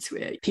go into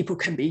it. People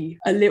can be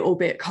a little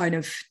bit kind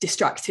of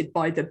distracted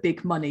by the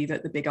big money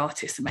that the big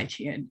artists are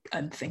making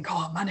and think,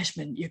 oh,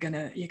 management, you're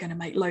gonna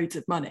make loads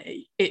of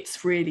money.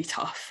 It's really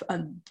tough,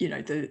 and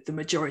the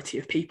majority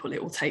of people,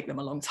 it will take them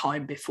a long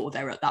time before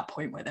they're at that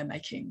point where they're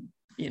making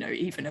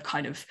even a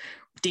kind of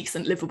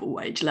decent livable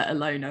wage, let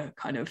alone a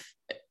kind of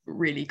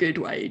really good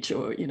wage,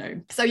 or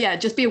so yeah,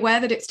 just be aware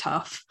that it's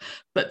tough,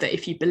 but that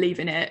if you believe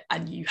in it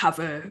and you have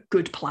a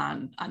good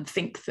plan and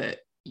think that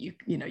you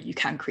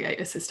can create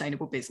a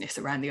sustainable business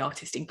around the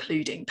artist,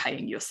 including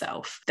paying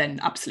yourself, then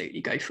absolutely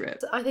go for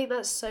it. I think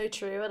that's so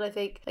true, and I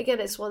think again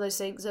it's one of those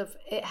things of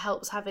it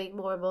helps having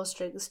more and more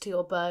strings to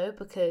your bow,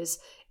 because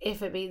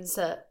if it means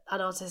that an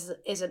artist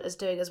isn't as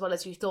doing as well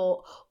as you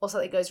thought, or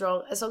something goes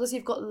wrong, as long as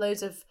you've got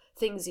loads of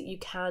things that you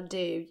can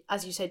do,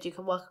 as you said, you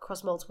can work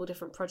across multiple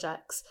different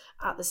projects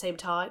at the same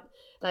time.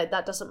 Like,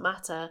 that doesn't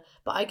matter.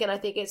 But again, I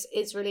think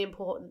it's really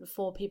important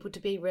for people to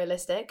be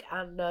realistic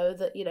and know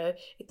that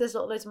if there's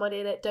not loads of money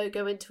in it, don't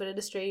go into an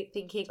industry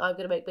thinking I'm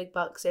going to make big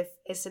bucks if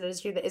it's an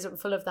industry that isn't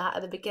full of that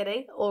at the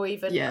beginning, or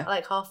even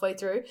like halfway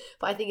through.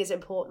 But I think it's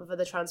important for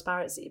the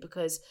transparency,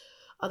 because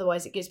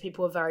otherwise it gives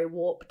people a very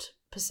warped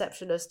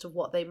perception as to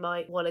what they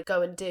might want to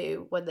go and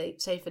do when they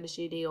say finish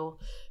uni or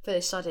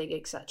finish studying,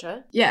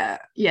 etc. Yeah,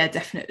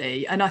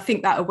 definitely. And I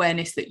think that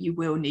awareness that you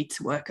will need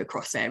to work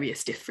across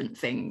various different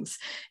things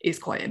is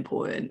quite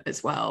important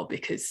as well,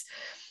 because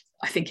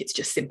I think it's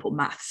just simple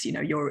maths.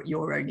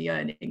 You're only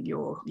earning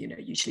your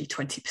usually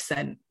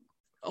 20%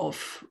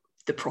 of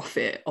the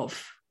profit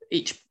of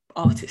each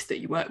artist that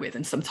you work with,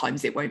 and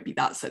sometimes it won't be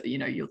that, so that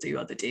you'll do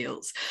other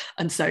deals.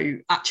 And so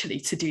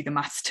actually to do the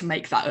maths to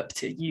make that up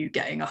to you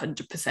getting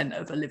 100%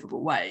 of a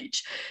livable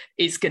wage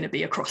is going to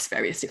be across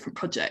various different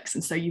projects,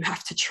 and so you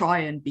have to try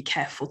and be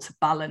careful to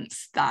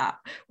balance that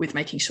with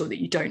making sure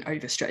that you don't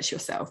overstretch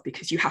yourself,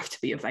 because you have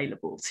to be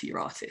available to your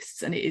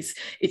artists, and it's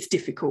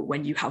difficult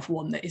when you have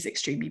one that is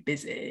extremely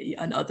busy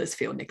and others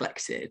feel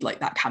neglected. Like,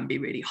 that can be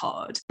really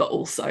hard. But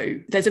also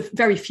there's a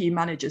very few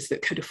managers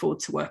that could afford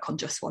to work on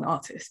just one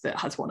artist, that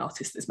has one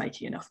artist that's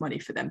making enough money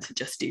for them to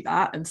just do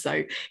that. And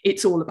so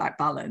it's all about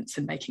balance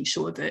and making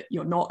sure that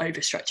you're not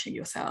overstretching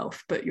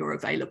yourself, but you're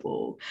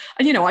available.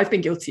 And I've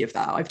been guilty of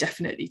that. I've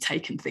definitely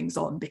taken things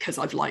on because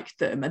I've liked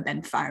them, and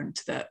then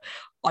found that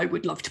I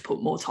would love to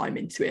put more time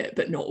into it,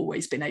 but not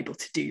always been able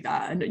to do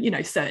that. And, you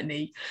know,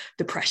 certainly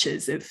the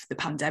pressures of the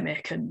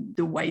pandemic and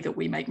the way that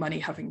we make money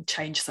having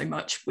changed so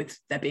much with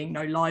there being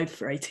no live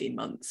for 18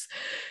 months,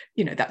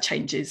 you know, that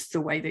changes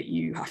the way that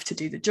you have to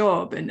do the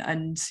job.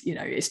 And you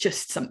know, it's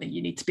just something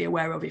you need to be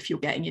aware of if you're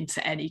getting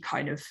into any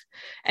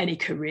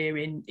career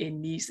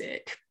in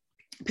music,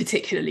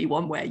 particularly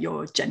one where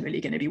you're generally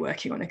going to be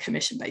working on a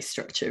commission-based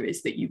structure,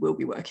 is that you will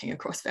be working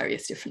across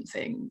various different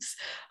things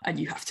and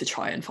you have to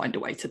try and find a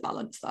way to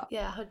balance that.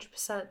 Yeah,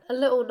 100%. A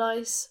little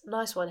nice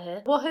one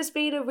here. What has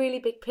been a really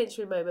big pinch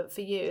me moment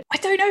for you? I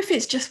don't know if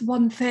it's just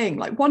one thing.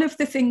 Like, one of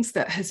the things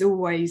that has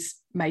always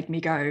made me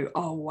go,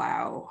 oh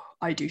wow,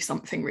 I do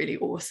something really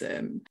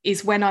awesome,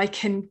 is when I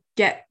can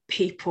get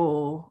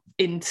people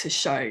into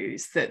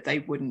shows that they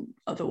wouldn't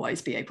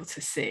otherwise be able to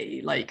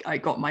see. Like, I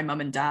got my mum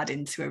and dad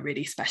into a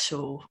really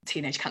special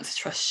Teenage Cancer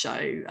Trust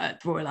show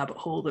at Royal Albert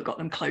Hall that got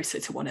them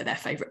closer to one of their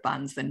favourite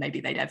bands than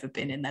maybe they'd ever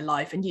been in their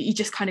life. And you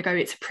just kind of go,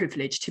 it's a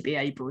privilege to be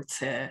able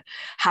to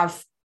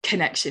have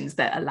connections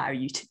that allow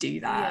you to do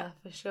that.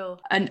 Yeah, for sure.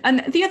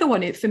 And the other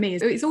one for me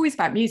is it's always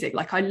about music.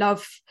 Like, I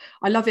love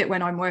it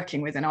when I'm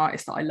working with an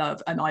artist that I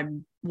love and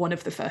I'm one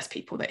of the first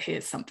people that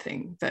hears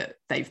something that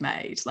they've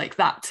made. Like,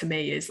 that to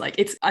me is like,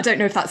 it's, I don't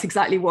know if that's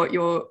exactly what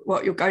you're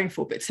going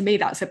for, but to me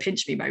that's a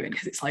pinch me moment,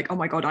 because it's like, oh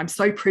my God, I'm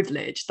so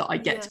privileged that I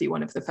get to be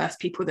one of the first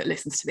people that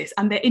listens to this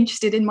and they're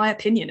interested in my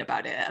opinion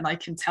about it, and I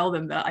can tell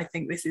them that I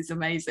think this is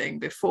amazing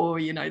before,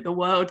 you know, the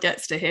world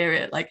gets to hear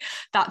it. Like,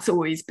 that's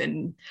always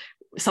been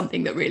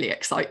something that really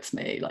excites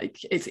me, like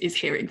is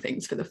hearing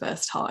things for the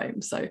first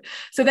time. So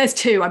there's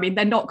two. I mean,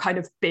 they're not kind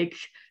of big,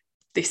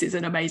 this is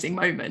an amazing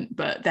moment,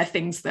 but they're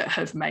things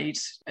that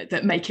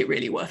make it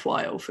really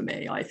worthwhile for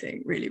me, I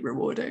think, really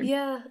rewarding.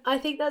 Yeah, I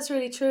think that's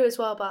really true as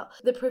well, about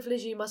the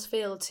privilege you must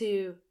feel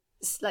to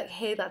like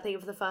hear that thing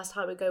for the first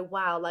time and go,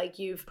 wow, like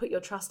you've put your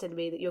trust in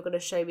me that you're going to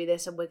show me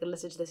this and we're going to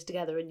listen to this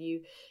together, and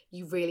you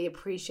really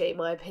appreciate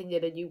my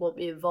opinion and you want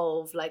me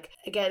involved. Like,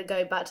 again,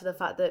 going back to the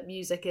fact that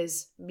music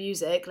is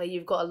music, like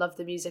you've got to love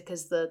the music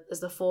as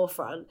the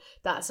forefront.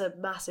 That's a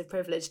massive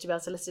privilege to be able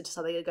to listen to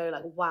something and go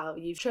like, wow,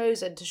 you've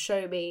chosen to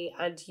show me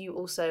and you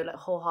also like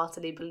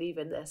wholeheartedly believe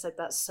in this. Like,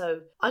 that's so,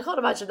 I can't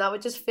imagine that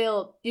would just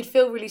you'd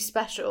feel really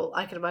special.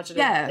 I can imagine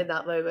in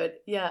that moment.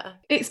 Yeah,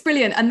 it's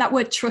brilliant. And that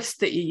word trust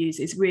that you use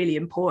is really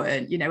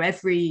important. You know,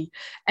 every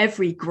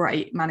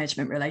great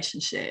management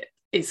relationship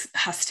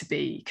has to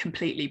be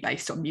completely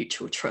based on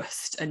mutual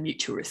trust and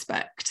mutual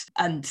respect.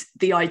 And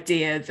the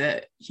idea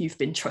that you've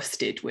been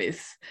trusted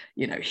with,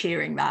 you know,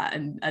 hearing that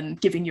and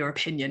giving your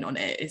opinion on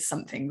it is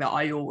something that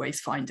I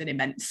always find an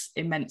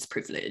immense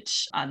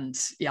privilege. And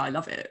yeah, I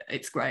love it.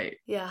 It's great.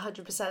 Yeah,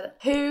 100%.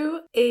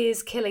 Who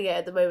is killing it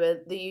at the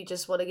moment that you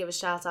just want to give a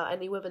shout out?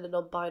 Any women and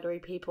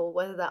non-binary people,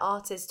 whether they're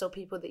artists or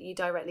people that you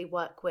directly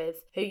work with,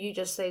 who you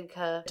just think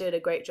are doing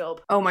a great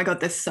job? Oh my God,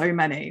 there's so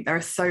many. There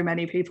are so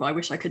many people. I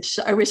wish I could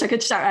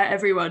shout out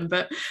everyone,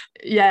 but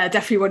yeah,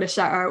 definitely want to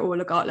shout out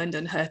Orla Gartland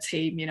and her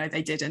team. You know,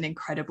 they did an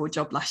incredible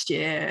job last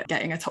year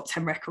getting a top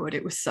 10 record.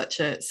 It was such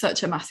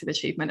a massive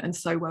achievement and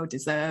so well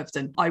deserved.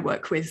 And I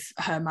work with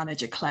her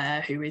manager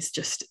Claire, who is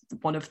just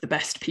one of the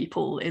best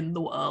people in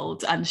the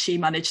world, and she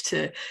managed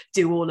to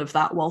do all of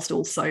that whilst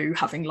also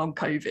having long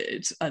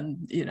COVID and,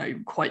 you know,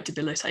 quite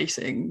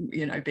debilitating,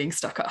 you know, being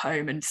stuck at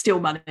home, and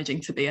still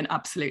managing to be an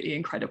absolutely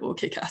incredible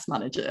kick-ass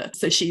manager.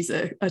 So she's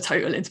a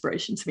total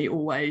inspiration to me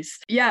always.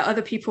 Yeah,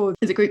 other people,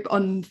 there's a group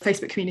on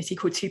Facebook community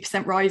called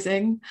 2%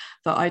 Rising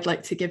that I'd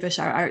like to give a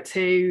shout out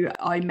to.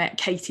 I met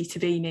Katie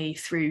Tavini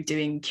through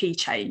doing Key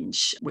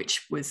Change,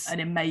 which was an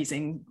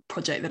amazing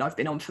project that I've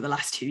been on for the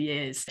last 2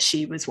 years.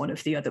 She was one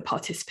of the other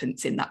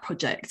participants in that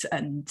project,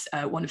 and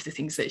one of the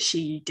things that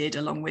she did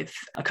along with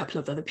a couple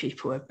of other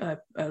people,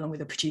 along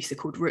with a producer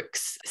called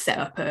Rooks, set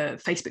up a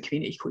Facebook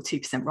community called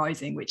 2%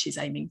 Rising, which is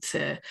aiming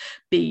to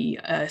be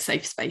a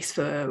safe space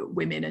for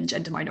women and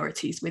gender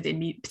minorities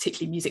within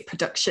particularly music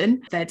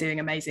production. They're doing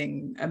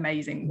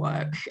amazing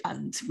work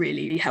and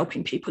really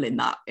helping people in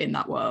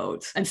that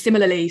world. And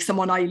similarly,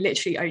 someone I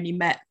literally only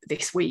met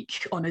this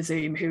week on a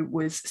Zoom who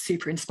was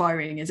super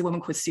inspiring is a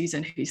woman called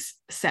Susan, who's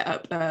set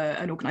up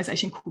an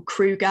organisation called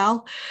Crew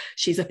Gal.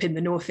 She's up in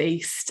the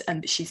northeast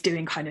and she's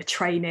doing kind of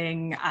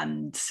training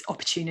and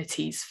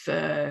opportunities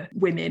for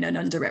women and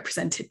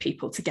underrepresented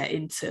people to get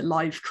into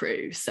live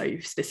crew, so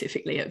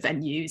specifically at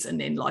venues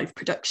and in live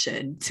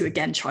production, to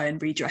again try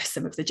and redress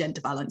some of the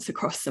gender balance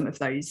across some of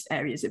those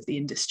areas of the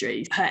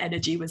industry. Her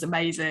energy was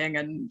amazing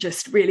and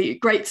just really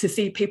great to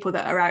see people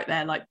that are out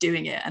there like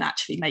doing it and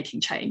actually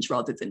making change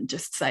rather than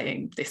just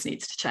saying this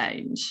needs to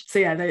change. So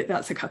yeah,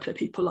 that's a couple of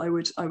people I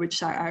would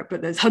shout out,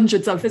 but there's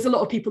a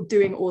lot of people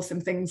doing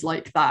awesome things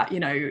like that. You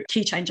know,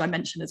 Key Change I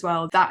mentioned as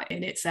well, that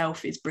in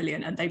itself is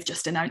brilliant, and they've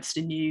just announced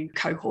a new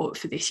cohort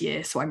for this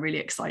year, so I'm really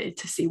excited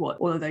to see what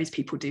all of those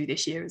people do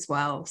this year as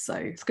well. So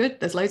it's good,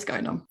 there's loads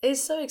going on.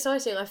 It's so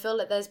exciting. I feel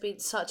like there's been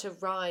such a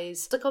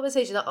rise. It's a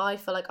conversation that I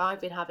feel like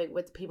I've been having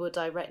with people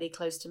directly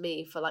close to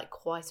me for like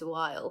quite a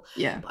while.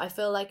 Yeah, I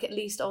feel like at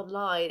least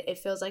online it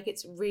feels like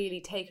it's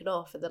really taken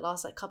off in the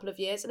last like couple of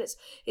years, and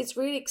it's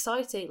really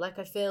exciting. Like,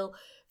 I feel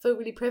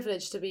really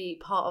privileged to be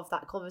part of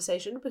that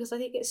conversation, because I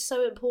think it's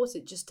so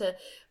important just to,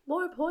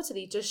 more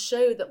importantly, just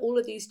show that all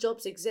of these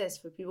jobs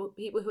exist for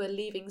people who are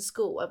leaving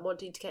school and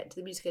wanting to get into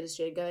the music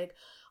industry and going,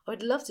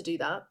 I'd love to do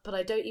that, but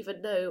I don't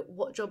even know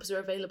what jobs are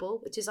available,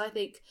 which is, I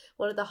think,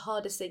 one of the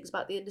hardest things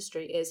about the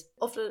industry. Is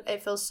often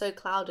it feels so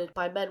clouded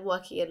by men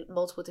working in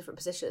multiple different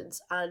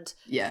positions, and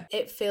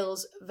it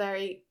feels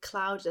very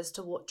clouded as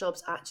to what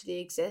jobs actually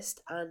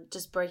exist, and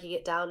just breaking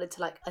it down into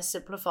like a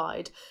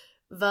simplified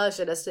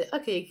version as to,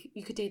 okay,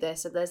 you could do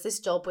this, and there's this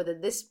job within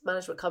this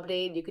management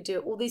company, and you could do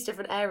all these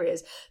different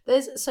areas.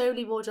 There's so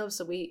many more jobs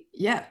that we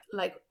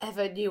like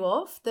ever knew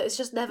of that it's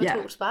just never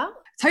talked about.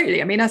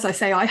 Totally. I mean, as I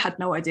say, I had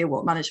no idea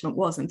what management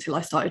was until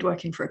I started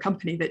working for a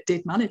company that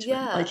did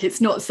management. Like,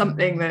 it's not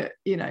something that,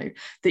 you know,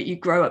 that you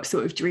grow up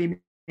sort of dreaming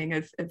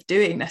of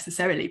doing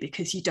necessarily,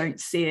 because you don't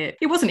see it.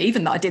 It wasn't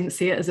even that I didn't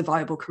see it as a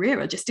viable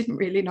career, I just didn't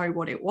really know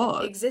what it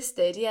was.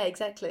 Existed, yeah,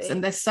 exactly.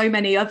 And there's so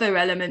many other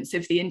elements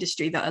of the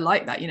industry that are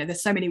like that. You know,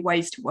 there's so many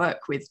ways to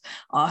work with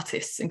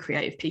artists and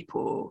creative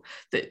people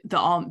that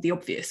aren't the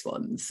obvious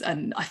ones.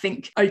 And I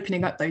think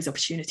opening up those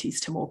opportunities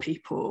to more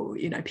people,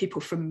 you know, people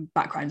from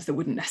backgrounds that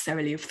wouldn't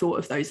necessarily have thought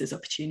of those as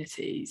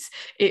opportunities,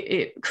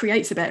 it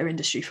creates a better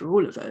industry for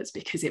all of us,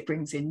 because it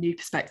brings in new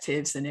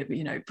perspectives, and it,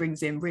 you know,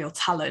 brings in real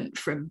talent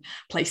from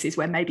places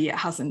where maybe it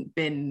hasn't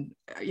been,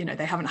 you know,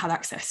 they haven't had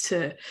access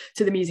to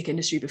the music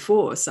industry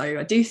before. So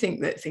I do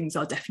think that things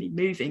are definitely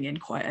moving in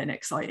quite an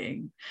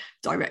exciting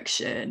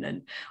direction,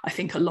 and I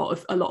think a lot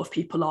of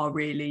people are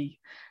really,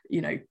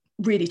 you know,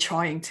 really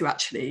trying to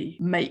actually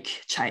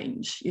make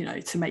change, you know,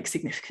 to make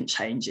significant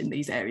change in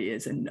these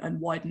areas, and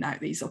widen out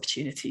these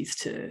opportunities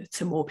to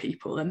more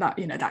people, and that,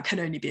 you know, that can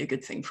only be a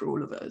good thing for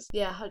all of us.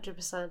 Yeah,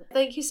 100%.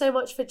 Thank you so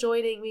much for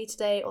joining me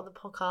today on the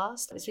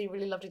podcast. It's been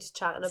really lovely to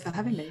chat, and thanks for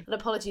having me. And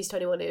apologies to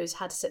anyone who's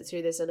had to sit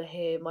through this and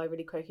hear my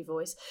really croaky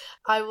voice.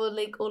 I will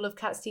link all of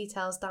Kat's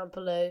details down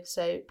below,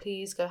 so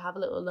please go have a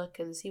little look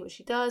and see what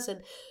she does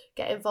and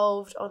get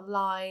involved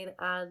online.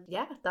 And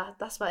yeah,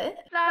 that's about it.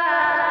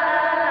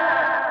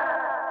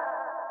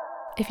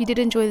 If you did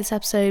enjoy this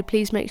episode,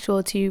 please make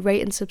sure to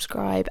rate and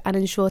subscribe, and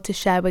ensure to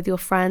share with your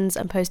friends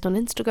and post on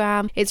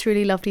Instagram. It's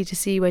really lovely to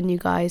see when you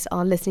guys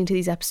are listening to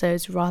these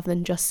episodes rather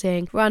than just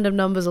seeing random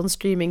numbers on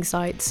streaming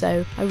sites.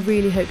 So I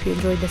really hope you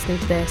enjoyed listening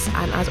to this,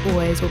 and as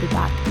always, we'll be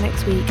back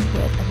next week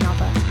with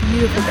another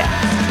beautiful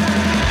guest.